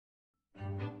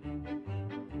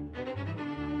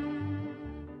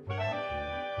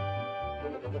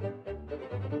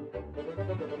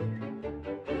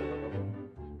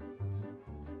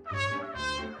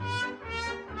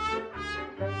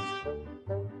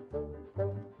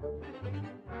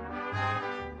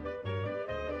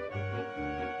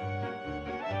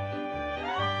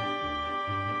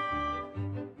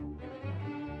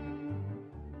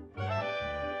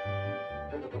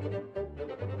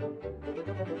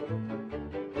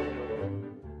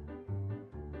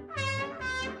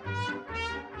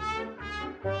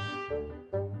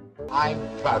I'm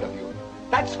proud of you.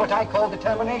 That's what I call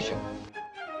determination.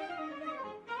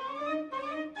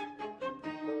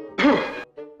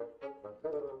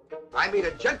 I made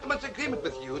a gentleman's agreement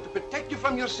with you to protect you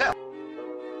from yourself.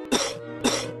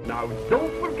 Now,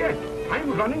 don't forget,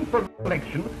 I'm running for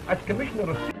election as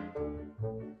Commissioner of...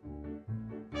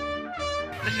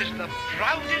 This is the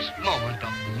proudest moment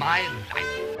of my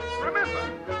life. Remember,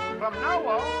 from now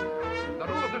on, the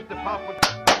rule of this department...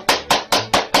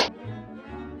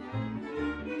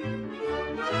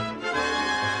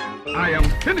 I am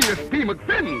Phineas P.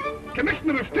 McFinn,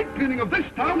 Commissioner of Street Cleaning of this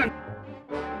town, and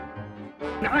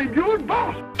I'm your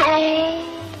boss.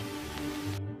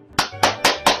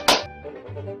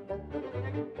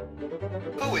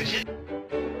 Who is it?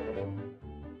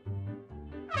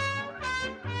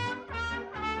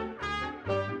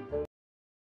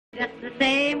 Just the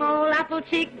same old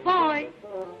apple-cheeked boy.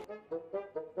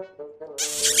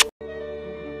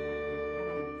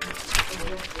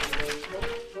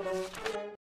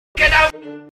 Get out!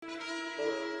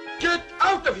 Get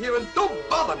out of here and don't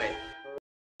bother me!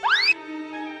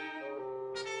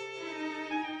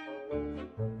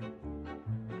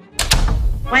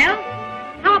 Well,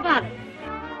 how about it?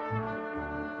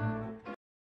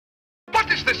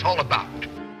 What is this all about?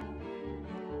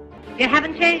 You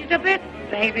haven't changed a bit,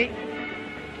 baby.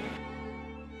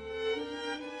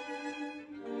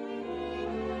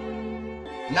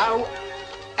 Now,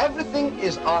 everything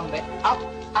is on the up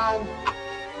and up.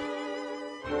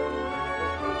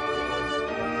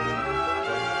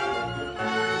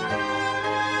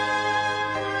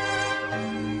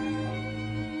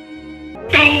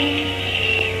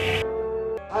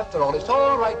 After all, it's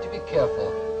all right to be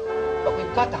careful, but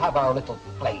we've got to have our little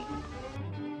flame.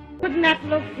 Wouldn't that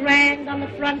look grand on the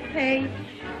front page?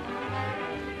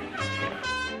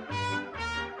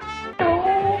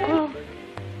 Oh,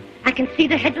 I can see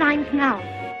the headlines now.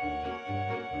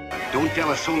 Don't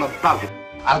tell a soul about it.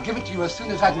 I'll give it to you as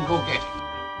soon as I can go get it.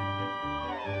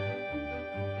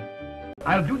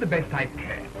 I'll do the best I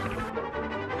can.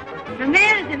 The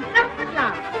mayor's himself at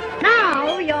last.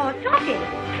 Now you're talking.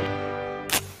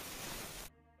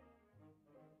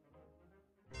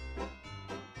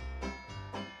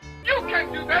 You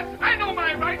can't do that. I know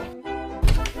my rights.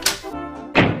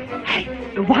 Hey,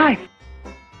 the wife.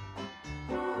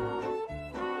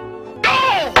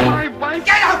 No! My wife.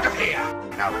 Get out of here!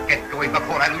 Now get going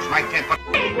before I lose my temper.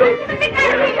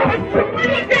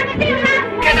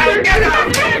 Get out! Get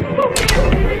out!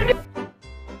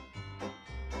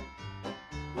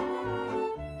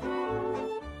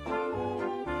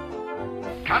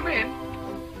 Come in.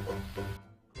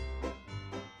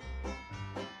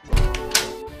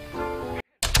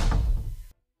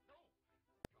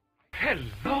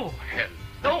 Hello,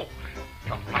 hello.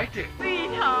 Come right in.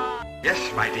 Sweetheart. Yes,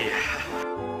 my dear.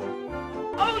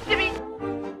 Oh, Jimmy.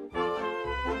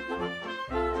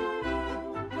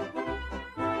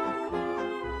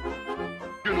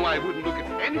 You know I wouldn't look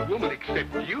at any woman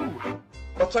except you.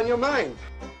 What's on your mind?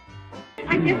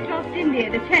 I just dropped in there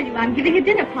to tell you I'm giving a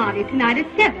dinner party tonight at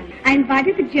 7. I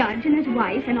invited the judge and his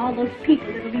wife and all those people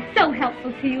that'll be so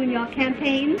helpful to you in your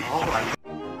campaign. All right.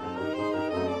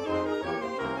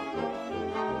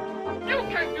 You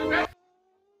can't do that.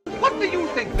 What do you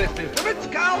think this is, the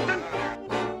Ritz-Carlton?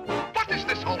 What is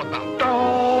this all about?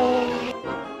 Oh.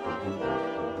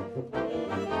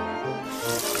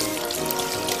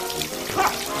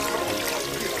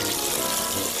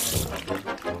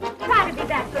 Try to be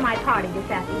back for my party this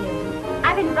afternoon.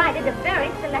 I've invited a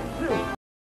very select group.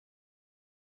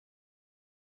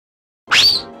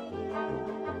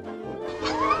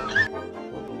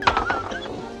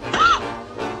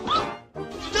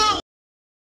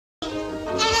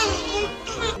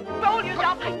 Roll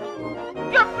yourself.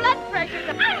 Your blood pressure's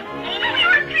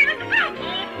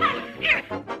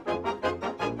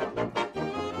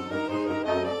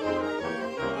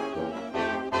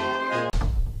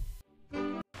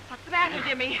What's the matter,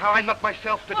 Jimmy? I'm not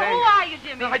myself today. Well, who are you,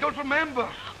 Jimmy? I don't remember.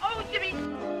 Oh, Jimmy.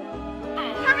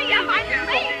 Hurry up, I'm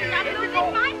late. I'm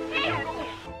losing my pen.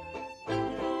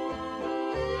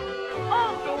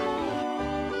 Oh.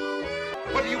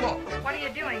 What do you want? What are you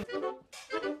doing?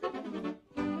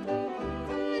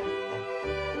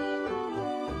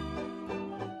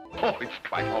 Oh, it's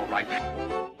quite all right.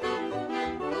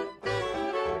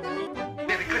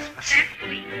 Merry Christmas.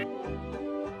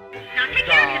 Now take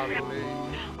care of yourself.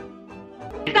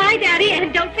 Bye, Daddy,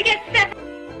 and don't forget Steph.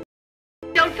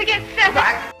 Don't forget Steph.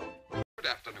 Back. Good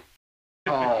afternoon.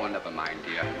 Oh, never mind,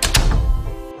 dear.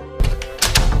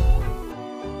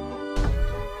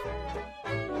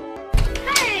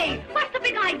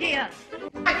 here.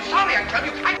 I'm sorry, I tell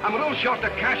you. I'm a little short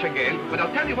of cash again, but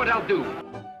I'll tell you what I'll do.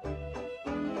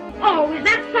 Oh, is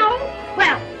that so?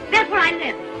 Well, that's where I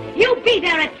live. You be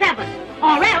there at 7,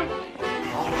 or else...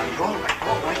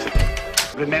 All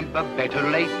right. Remember, better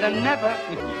late than never.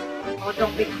 Oh,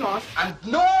 don't be cross. And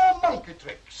no monkey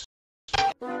tricks.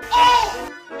 Oh!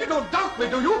 You don't doubt me,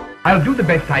 do you? I'll do the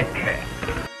best I can.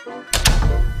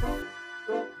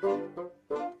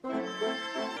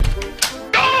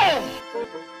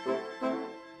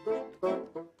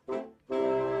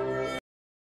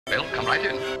 Well, come right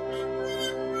in.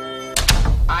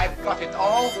 I've got it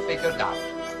all figured out.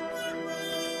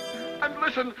 And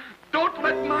listen, don't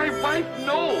let my wife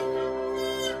know.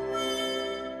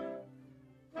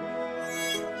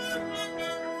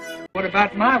 What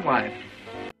about my wife?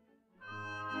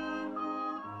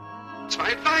 It's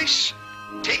my advice.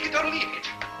 Take it or leave it.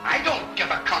 I don't give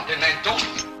a continental.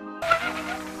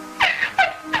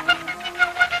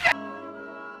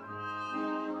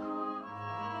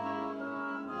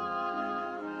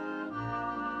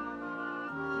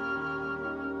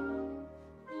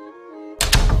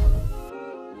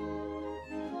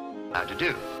 How to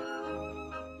do?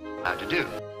 How to do?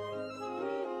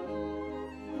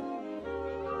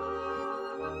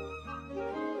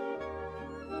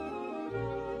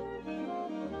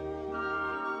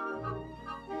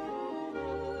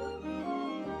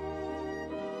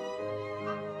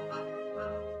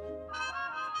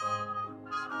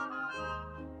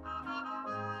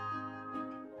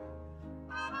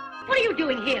 What are you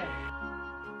doing here?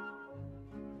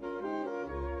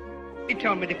 He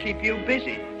told me to keep you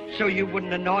busy, so you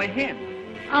wouldn't annoy him.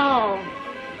 Oh,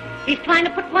 he's trying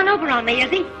to put one over on me, is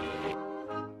he?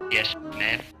 Yes,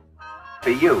 ma'am.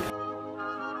 For you.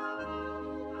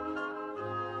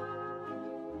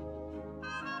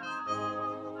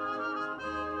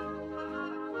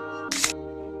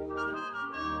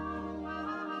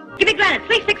 Give me granite,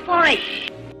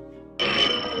 3648.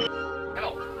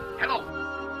 Hello.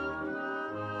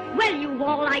 Well, you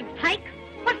wall-eyed tyke,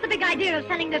 what's the big idea of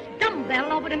sending this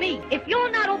dumbbell over to me? If you're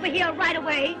not over here right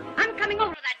away, I'm coming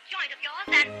over to that joint of yours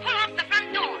and pull off the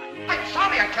front door. I'm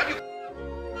sorry, I tell you.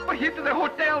 We're here to the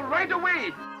hotel right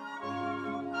away.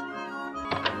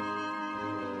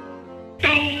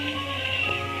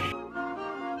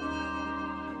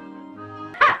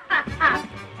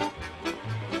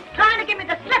 Trying to give me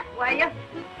the slip, were you?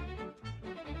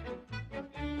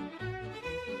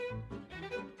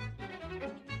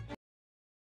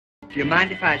 Do you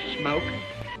mind if I smoke?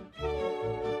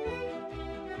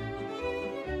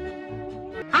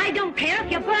 I don't care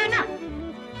if you burn up.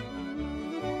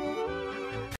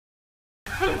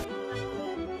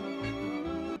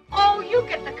 Oh, you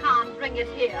get the car and bring it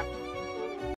here.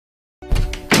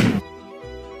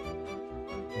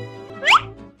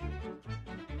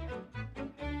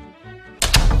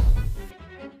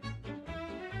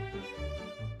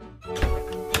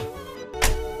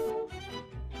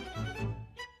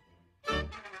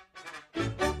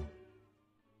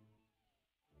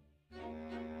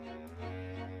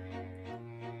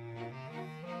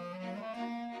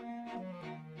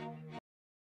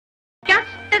 Just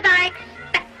as I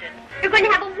expected. You're going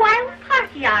to have a wild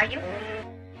party, are you?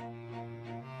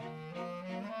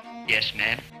 Yes,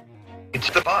 ma'am. It's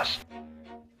the boss.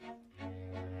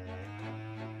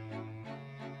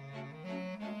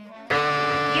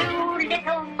 You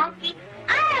little monkey.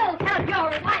 I'll tell your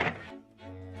wife.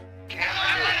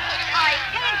 I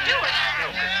can't do it.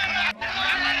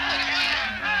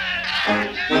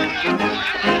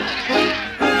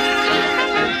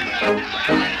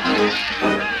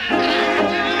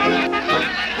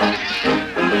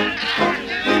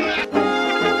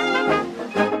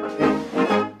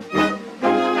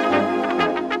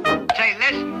 Say,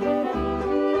 listen.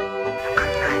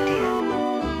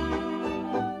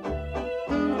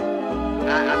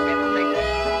 I've been thinking.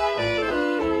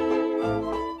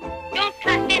 Don't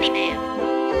trust any man.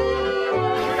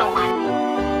 So on.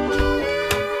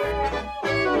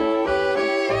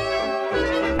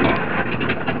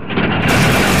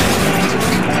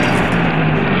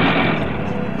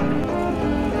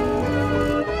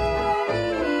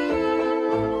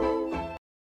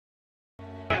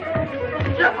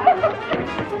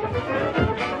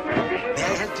 May I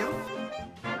help you?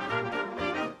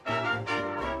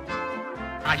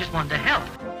 I just wanted to help.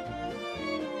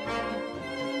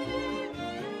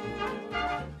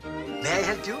 May I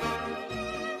help you?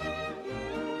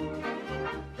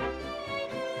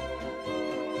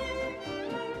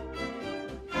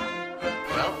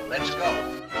 Well, let's go.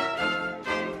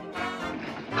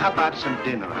 How about some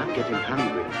dinner? I'm getting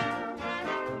hungry.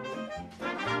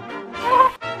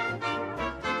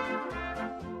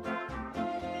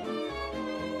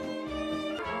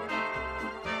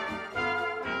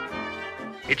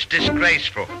 It's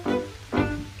disgraceful.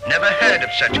 Never heard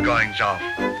of such goings off.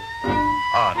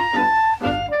 On.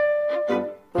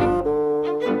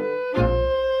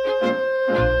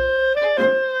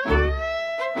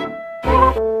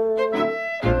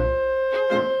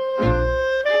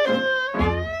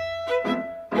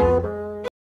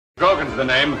 Grogan's the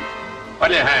name. What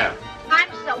do you have? I'm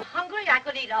so hungry I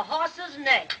could eat a horse's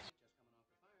neck.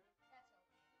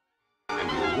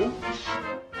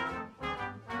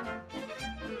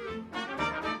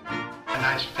 A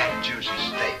nice fat juicy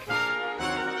steak.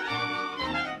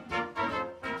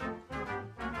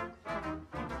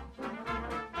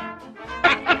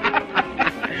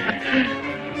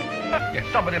 Yes,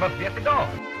 somebody must be at the door.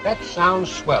 That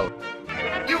sounds swell.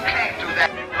 You can't do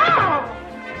that. Oh!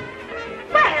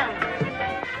 Well!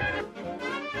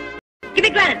 Give me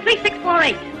granite,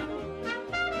 3648.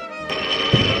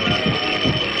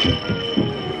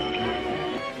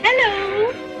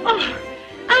 Hello!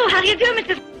 Oh, how do you do,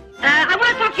 Mr. I want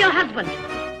to talk to your husband.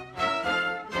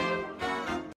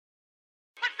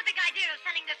 What's the big idea of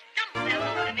sending this dumbbell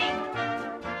over to me?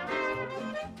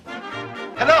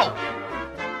 Hello.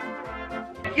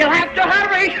 You'll have to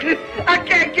hurry. I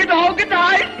can't get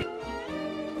organized.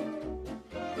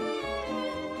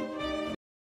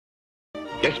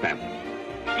 Yes, ma'am.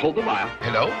 Hold the wire.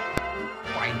 Hello.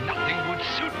 Why, nothing would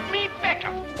suit me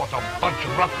better. What a bunch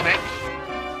of roughnecks.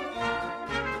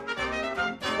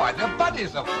 Why, they're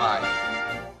buddies of mine.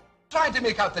 Trying to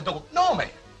make out they don't know me.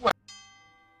 Well,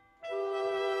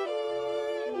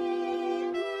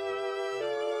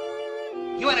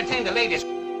 you entertain the ladies.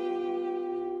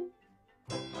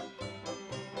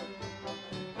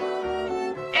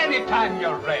 Anytime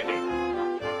you're ready.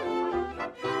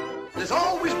 It's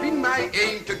always been my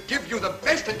aim to give you the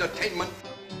best entertainment.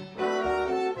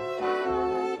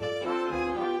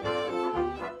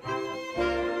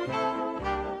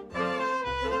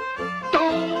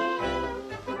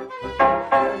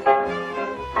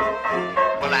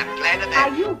 Well, I'm glad of Are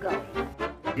that. you going?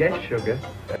 Yes, sugar.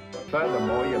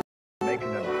 Furthermore, you're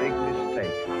making a big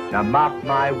mistake. Now mark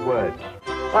my words.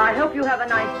 Well, I hope you have a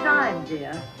nice time,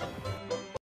 dear.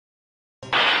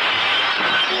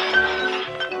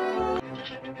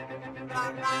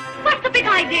 What's the big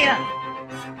idea?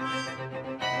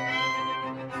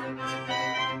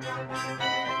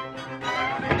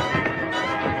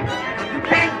 You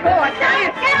can't go, I tell you.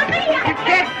 Get me here! You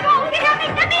can't. Go! Get me!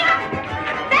 Get me out!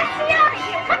 Let me out of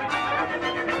here!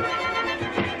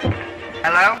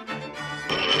 Hello.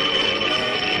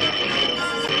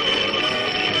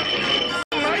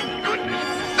 My goodness.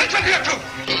 Listen here, too.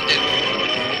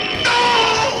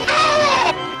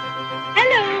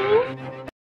 Hello?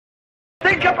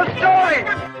 Think up a story.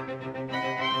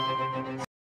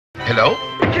 Hello.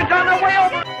 She's on her way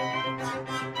over.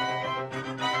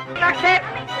 I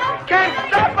can't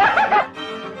stop her.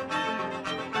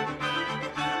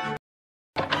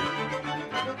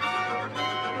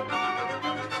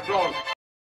 Wrong.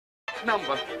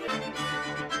 Number.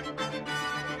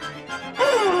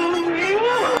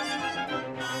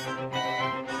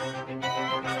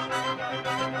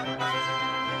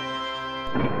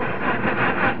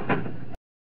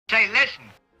 Say, listen.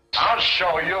 I'll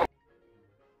show you.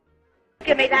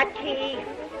 Give me that key.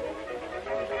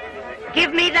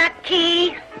 Give me that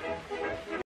key.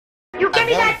 You give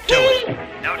me that key.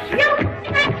 No, sir. You give me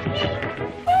that key.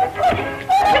 Give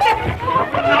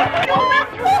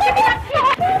me that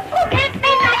key. Give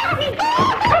me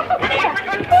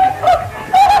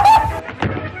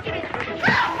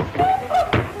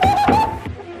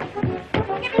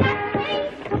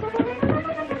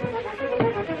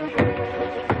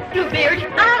You beard.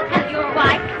 I'll tell you a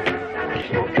wife.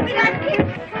 Give me that key.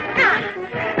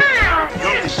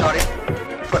 You'll be sorry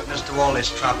putting us to all this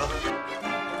trouble.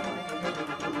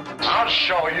 I'll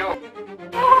show you.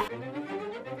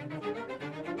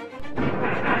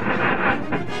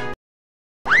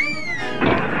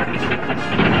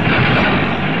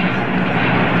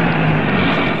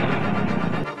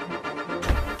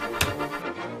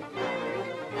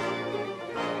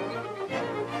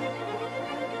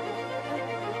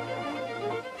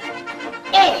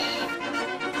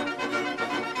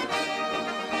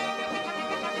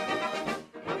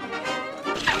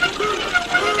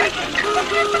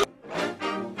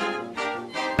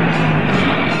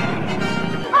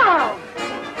 Oh,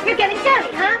 you're getting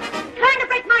jelly, huh? Trying to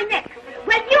break my neck.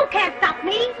 Well, you can't stop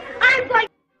me. I'm going...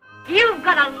 You've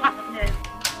got a lot of nerve.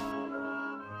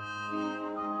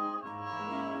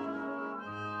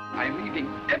 I'm leaving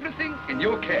everything in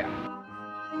your care.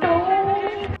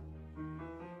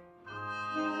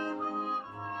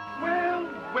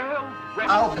 Well.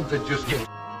 I'll introduce you.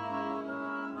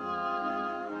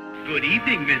 Good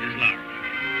evening, Mrs. Laurel.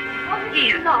 Oh,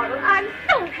 dear. Laurel, I'm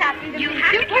so happy to meet you. You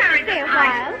have to carry Stay a the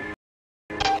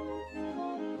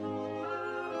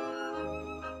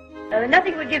while.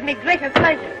 Nothing would give me greater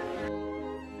pleasure.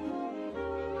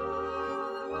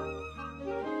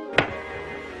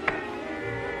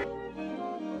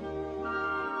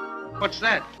 What's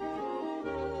that?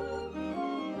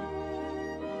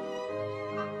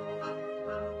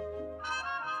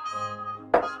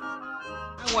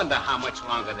 I wonder how much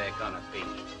longer they're gonna be.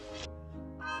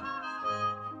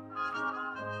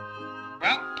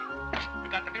 Well, we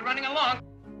got to be running along.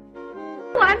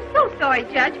 Oh, I'm so sorry,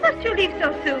 Judge. Must you leave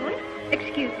so soon?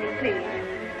 Excuse me, please.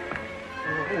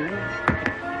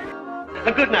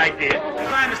 A good night, dear.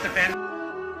 Goodbye, Mr. Fenn.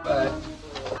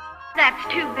 That's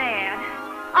too bad.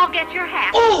 I'll get your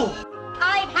hat. Oh!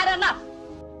 I've had enough.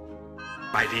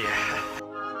 My dear.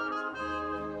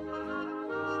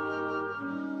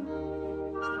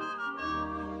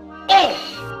 Oh!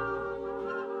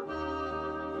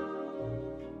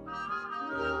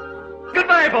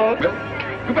 Goodbye, Bo.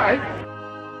 Well, goodbye.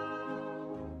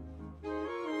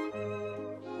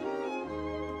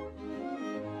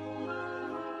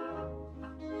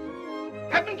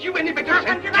 Haven't you any better Not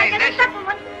sense? until I get a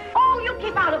settlement. Oh, you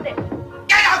keep out of this.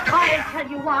 Get out of I'll here! tell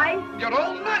you why. You're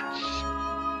all nuts.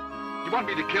 You want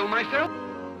me to kill myself?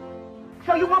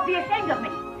 So you won't be ashamed of me.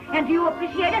 And do you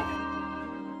appreciate it?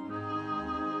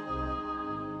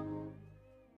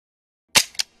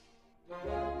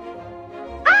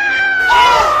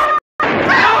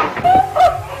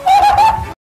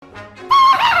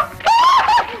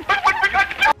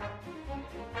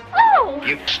 Oh!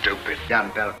 You stupid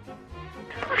dumbbell.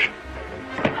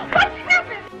 What's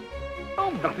happened? Oh,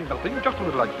 nothing. Just a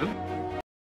little accident.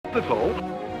 That's all.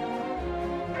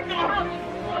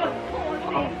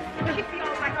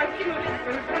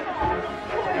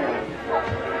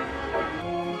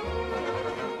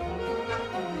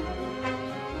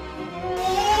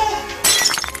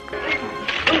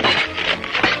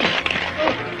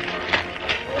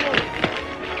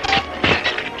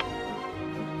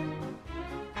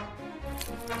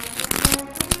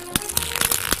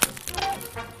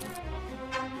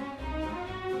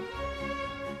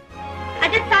 I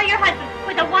just saw your husband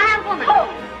with a wild woman.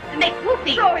 To make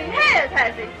whoopee. So he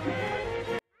has he?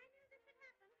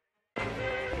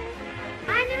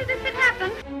 I knew this had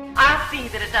happened. I'll see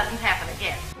that it doesn't happen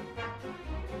again.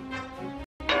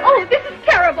 Oh, this is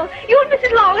terrible. You and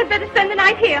Mrs. Laurel had better spend the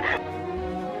night here.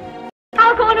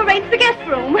 I'll go and arrange the guest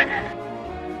room.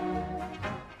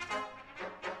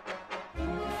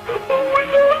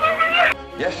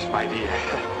 Yes, my dear.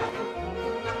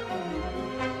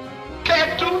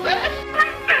 Can't do that.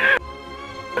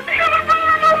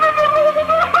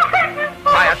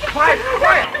 Quiet.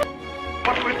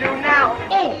 What do we do now?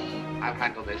 Oh, I'll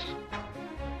handle this.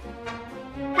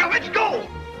 Well, let's go.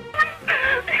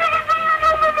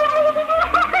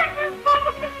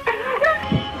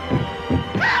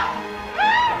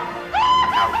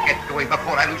 Now get going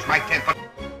before I lose my temper.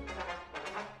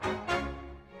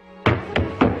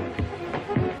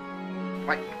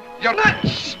 Why, you're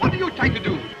nuts! What are you trying to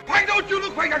do? Why don't you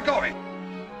look where you're going?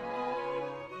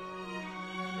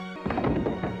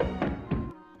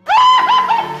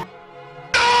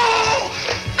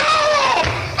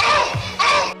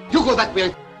 You go that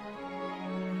way.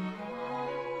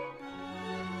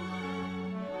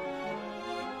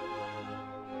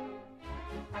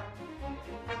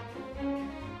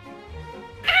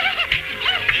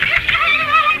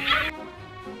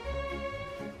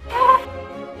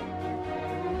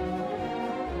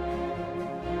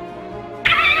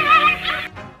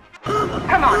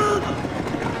 Come on.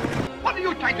 What are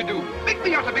you trying to do? Make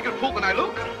me out a bigger fool than I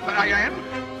look? Than I am?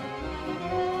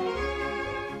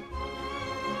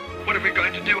 What are we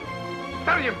going to do?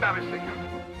 Very embarrassing.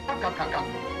 Come.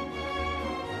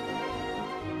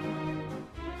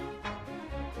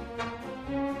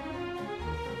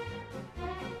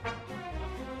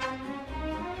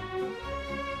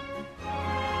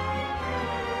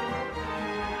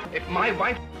 If my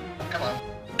wife... Come on.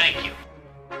 Thank you.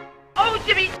 Oh,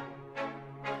 Jimmy.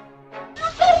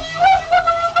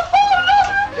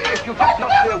 If you just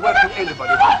not say a word to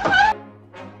anybody.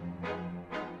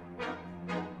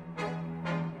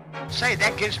 Say,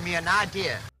 that gives me an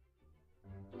idea.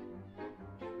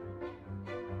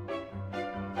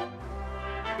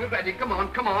 We're ready. Come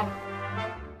on.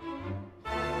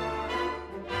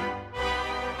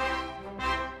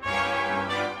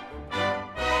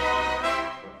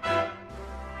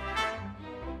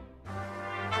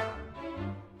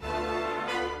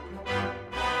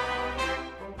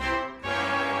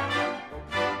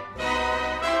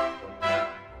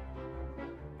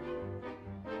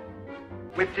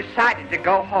 we've decided to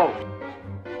go home.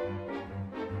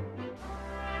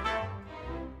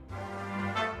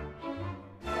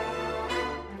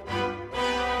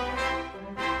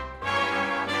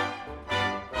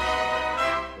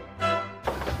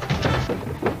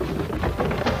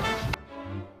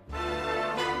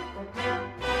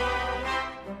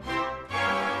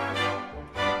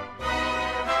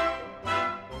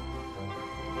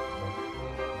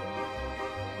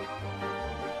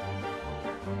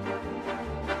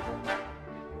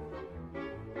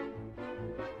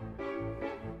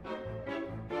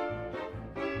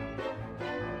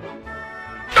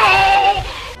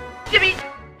 Jimmy!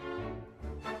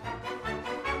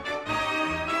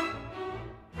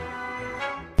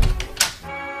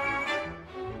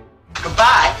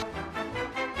 Goodbye.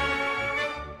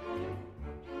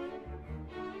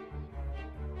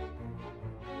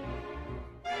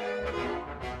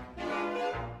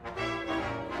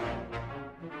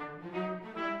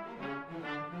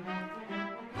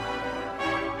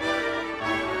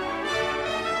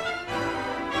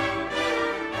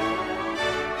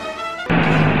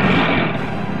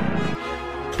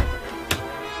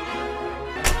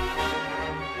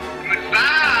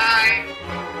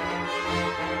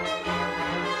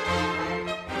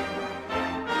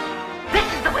 This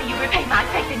is the way you repay my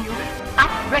faith in you.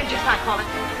 Outrageous, I call it.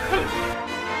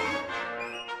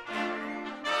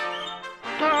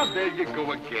 Ah, there you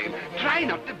go again. Try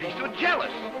not to be so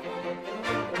jealous.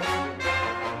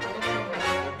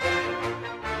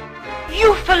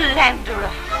 You philanderer.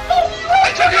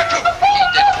 I tell you to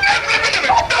eat it every minute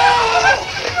of it.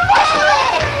 No!